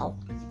bill,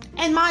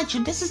 and mind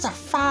you, this is a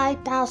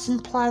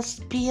 5,000 plus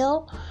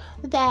bill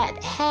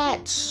that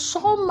had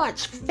so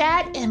much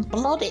fat and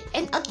bloated,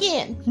 and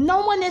again,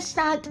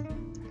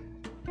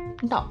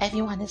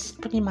 everyone is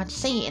pretty much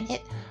saying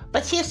it,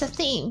 but here's the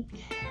thing.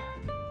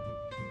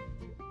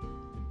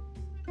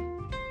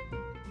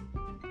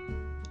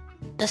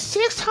 The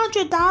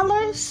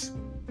 $600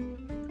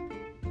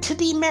 to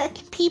the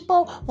American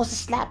people was a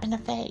slap in the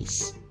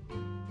face.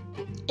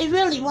 It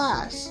really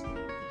was.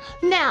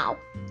 Now,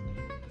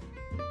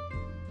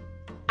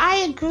 I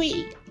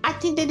agree. I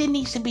think that it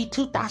needs to be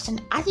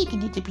 2,000. I think it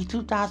needs to be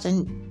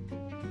 2,000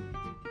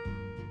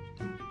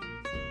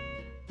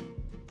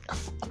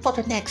 for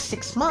the next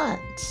 6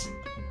 months.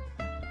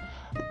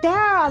 There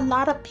are a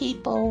lot of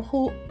people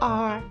who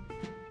are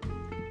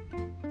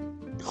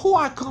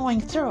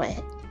going through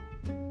it.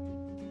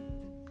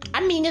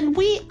 I mean, and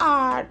we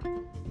are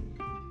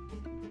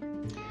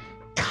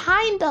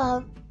kind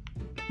of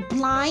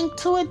blind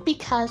to it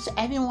because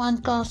everyone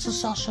goes to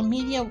social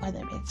media,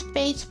 whether it's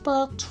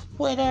Facebook,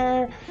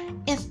 Twitter,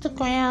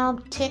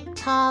 Instagram,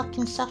 TikTok,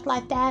 and stuff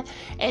like that,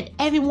 and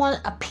everyone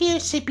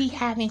appears to be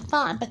having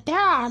fun. But there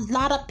are a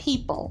lot of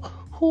people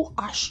who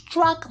are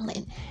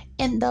struggling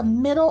in the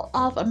middle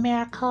of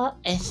America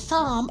and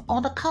some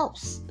on the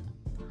coast.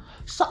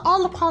 So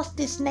all across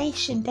this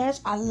nation,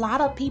 there's a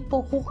lot of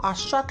people who are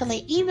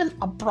struggling, even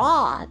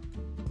abroad.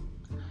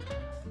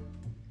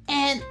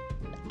 And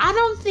I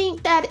don't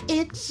think that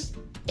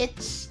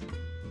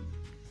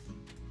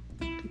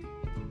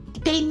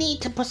they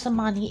need to put some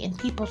money in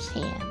people's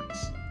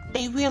hands.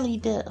 They really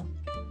do.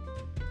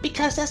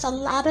 Because there's a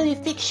lot of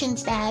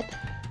evictions that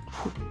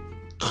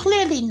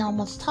clearly no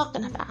one's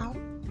talking about.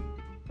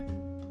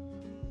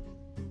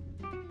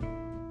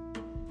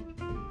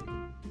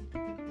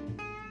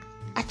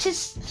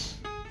 It's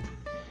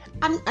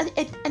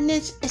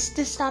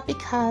just not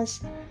because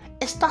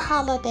it's the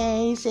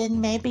holidays and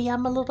maybe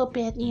I'm a little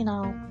bit, in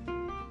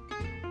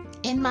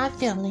my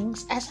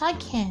feelings, as I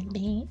can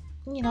be,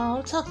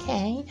 it's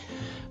okay.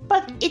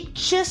 But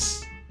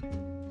it's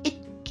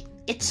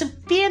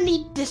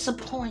severely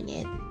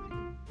disappointed.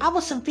 I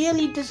was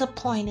severely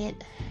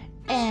disappointed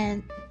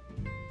in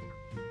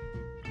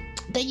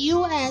the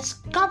U.S.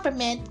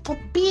 government for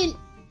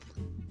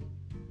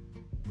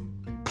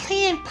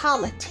playing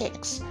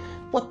politics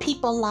with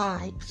people's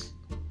lives.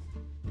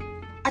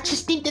 I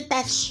just think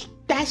that's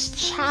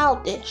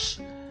childish.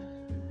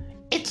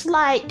 It's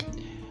like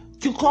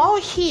you go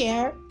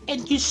here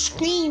and you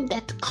scream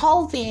that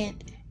COVID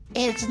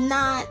is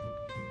not,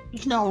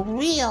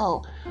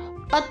 real.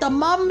 But the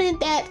moment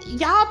that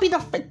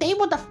they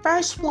were the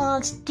first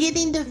ones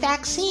getting the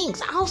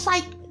vaccines, I was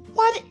like,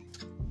 what?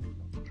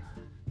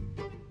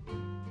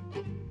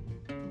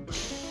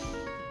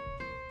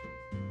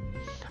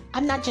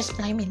 I'm not just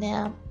blaming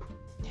them.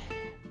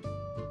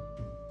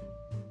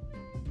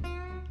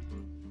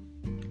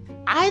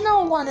 I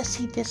don't want to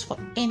see this for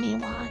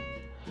anyone.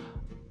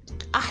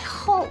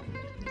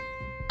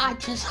 I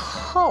just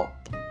hope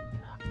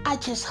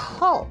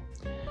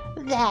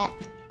that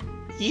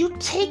you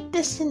take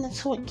this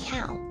into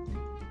account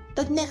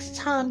the next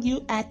time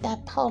you at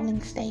that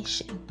polling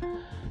station.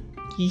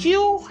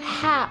 You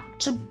have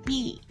to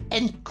be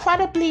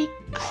incredibly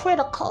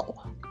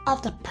critical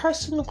of the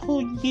person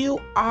who you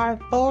are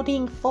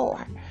voting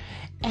for.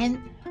 And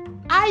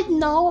I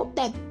know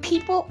that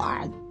people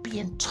are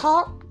being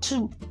taught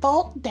to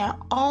vote their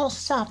own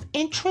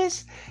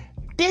self-interest.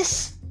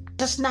 This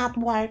does not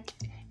work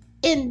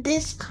in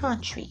this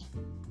country.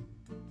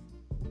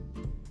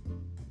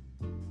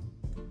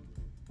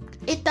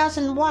 It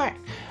doesn't work.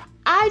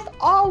 I've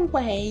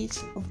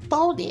always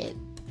voted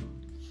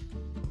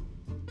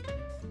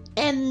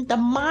in the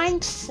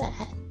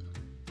mindset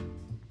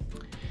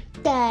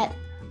that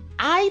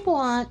I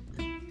want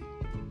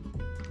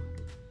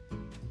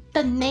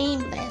the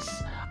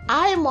nameless,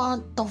 I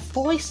want the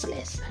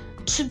voiceless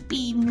to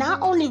be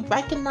not only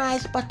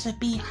recognized but to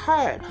be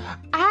heard.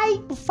 I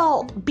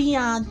vote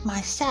beyond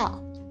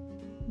myself,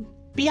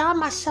 beyond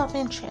my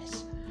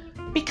self-interest,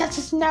 because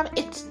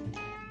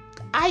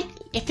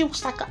if it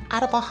was like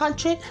out of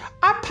 100,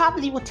 I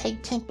probably would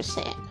take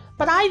 10%.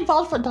 But I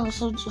vote for those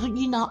who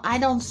I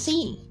don't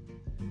see,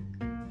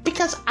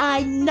 because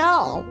I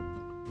know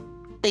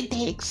that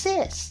they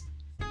exist.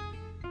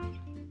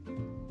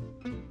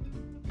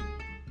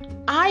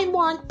 I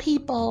want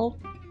people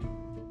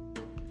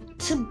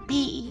to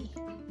be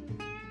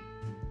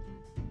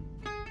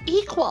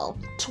equal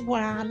to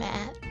where I'm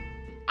at.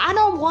 I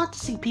don't want to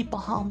see people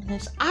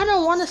homeless. I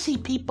don't want to see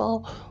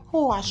people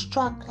who are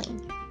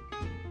struggling.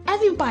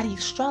 Everybody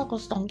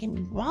struggles, don't get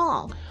me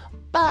wrong,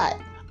 but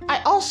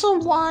I also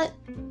want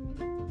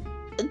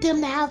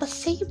them to have a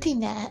safety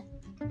net.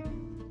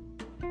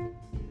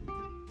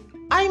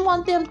 I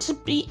want them to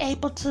be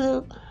able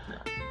to.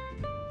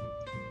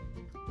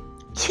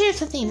 Here's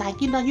the thing,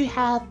 like, you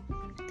have,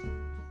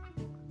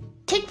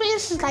 take for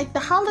instance, like the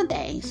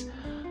holidays.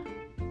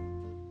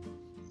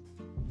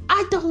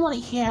 I don't want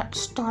to hear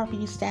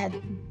stories that,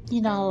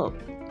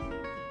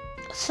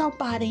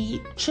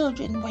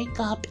 children wake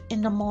up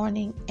in the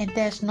morning and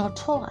there's no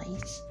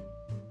toys.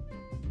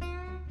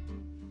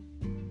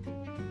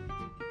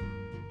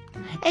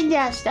 And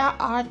yes, there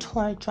are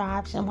toy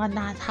drives and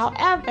whatnot.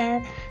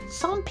 However,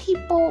 some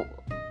people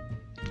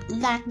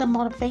lack the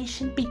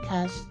motivation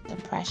because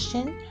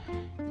depression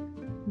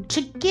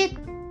to get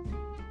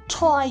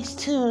toys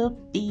to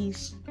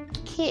these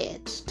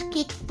kids, to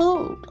get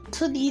food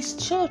to these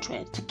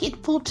children, to get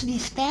food to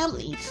these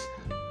families,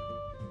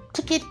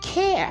 to get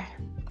care,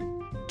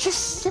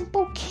 just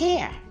simple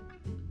care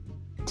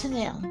to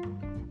them.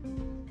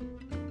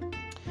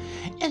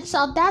 And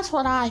so that's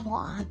what I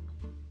want.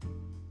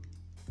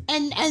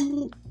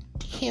 And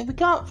here we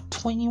go,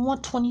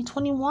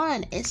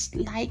 2021. It's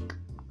like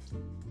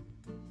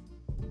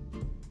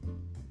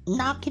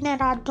knocking at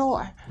our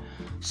door.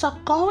 So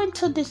go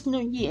into this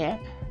new year.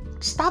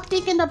 Stop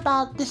thinking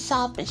about the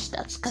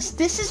selfishness, because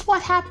this is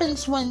what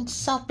happens when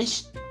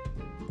selfish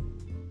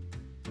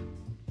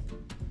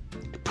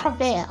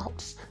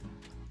prevails.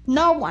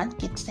 No one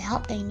gets the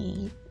help they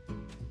need.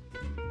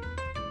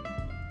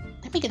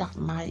 Let me get off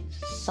my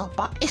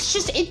soapbox.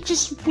 It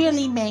just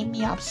really made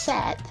me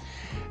upset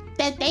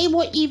that they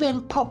were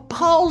even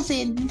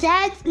proposing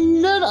that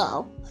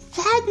little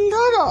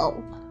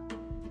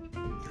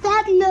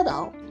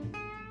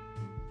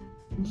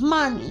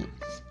money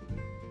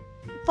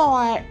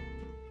for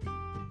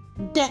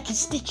their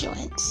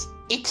constituents.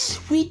 It's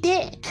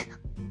ridiculous.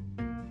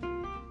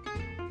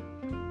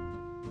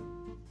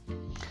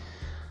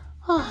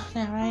 Oh,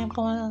 now I am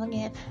going on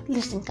again.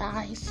 Listen,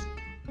 guys.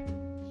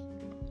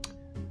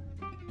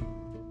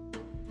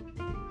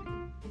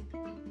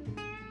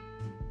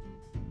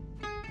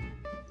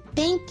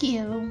 Thank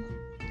you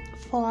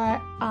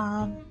for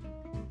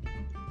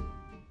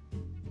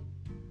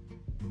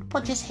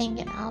just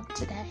hanging out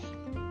today.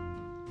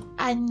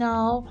 I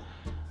know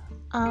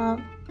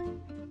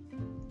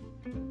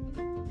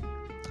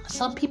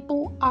some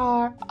people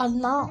are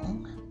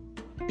alone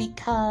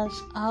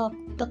because of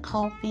the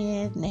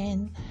COVID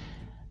and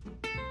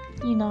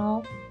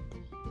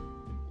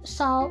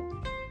so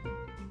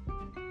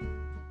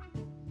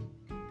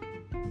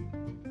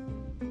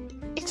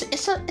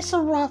it's a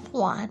rough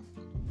one,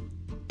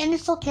 and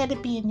it's okay to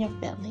be in your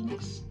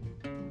feelings.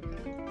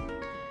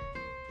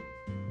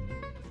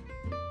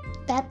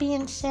 That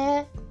being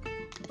said,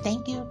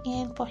 thank you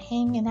again for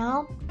hanging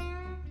out.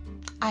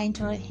 I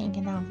enjoyed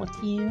hanging out with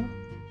you.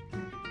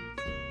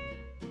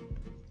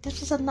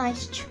 This is a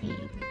nice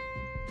treat.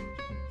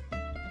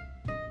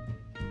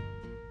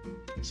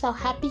 So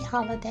happy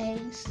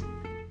holidays.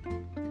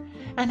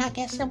 And I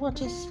guess I will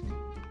just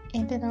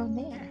end it on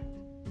there.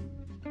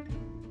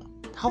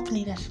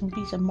 Hopefully there's going to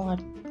be some more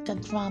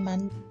good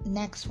drama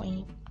next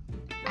week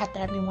after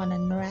everyone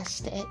is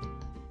rested.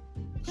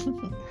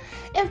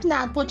 If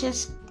not, we'll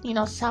just,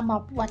 sum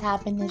up what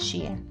happened this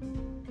year.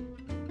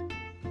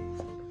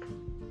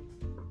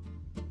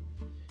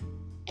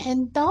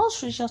 And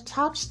those were your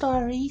top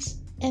stories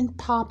in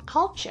pop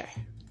culture.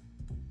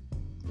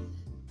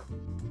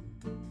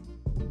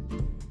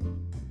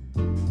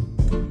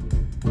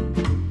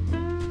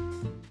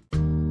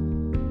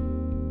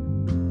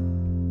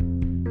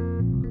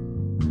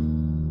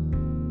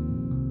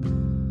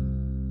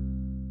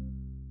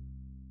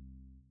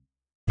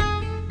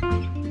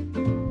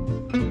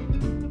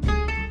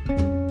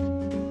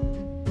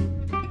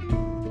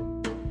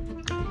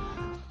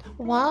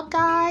 Well,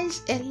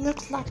 guys, it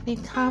looks like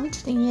we've come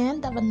to the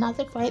end of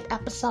another great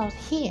episode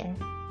here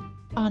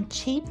on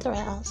Cheap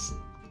Thrills.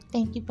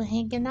 Thank you for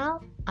hanging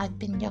out. I've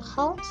been your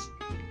host,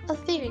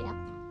 Etheria,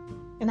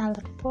 and I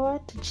look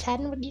forward to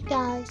chatting with you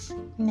guys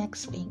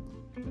next week.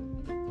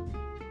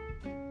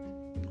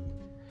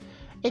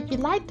 If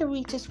you'd like to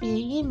reach us via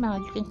email,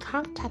 you can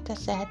contact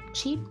us at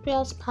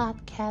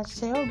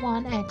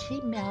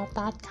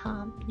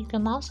cheapthrillspodcast01@gmail.com. You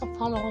can also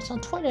follow us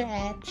on Twitter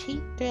at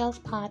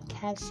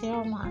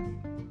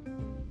cheapthrillspodcast01.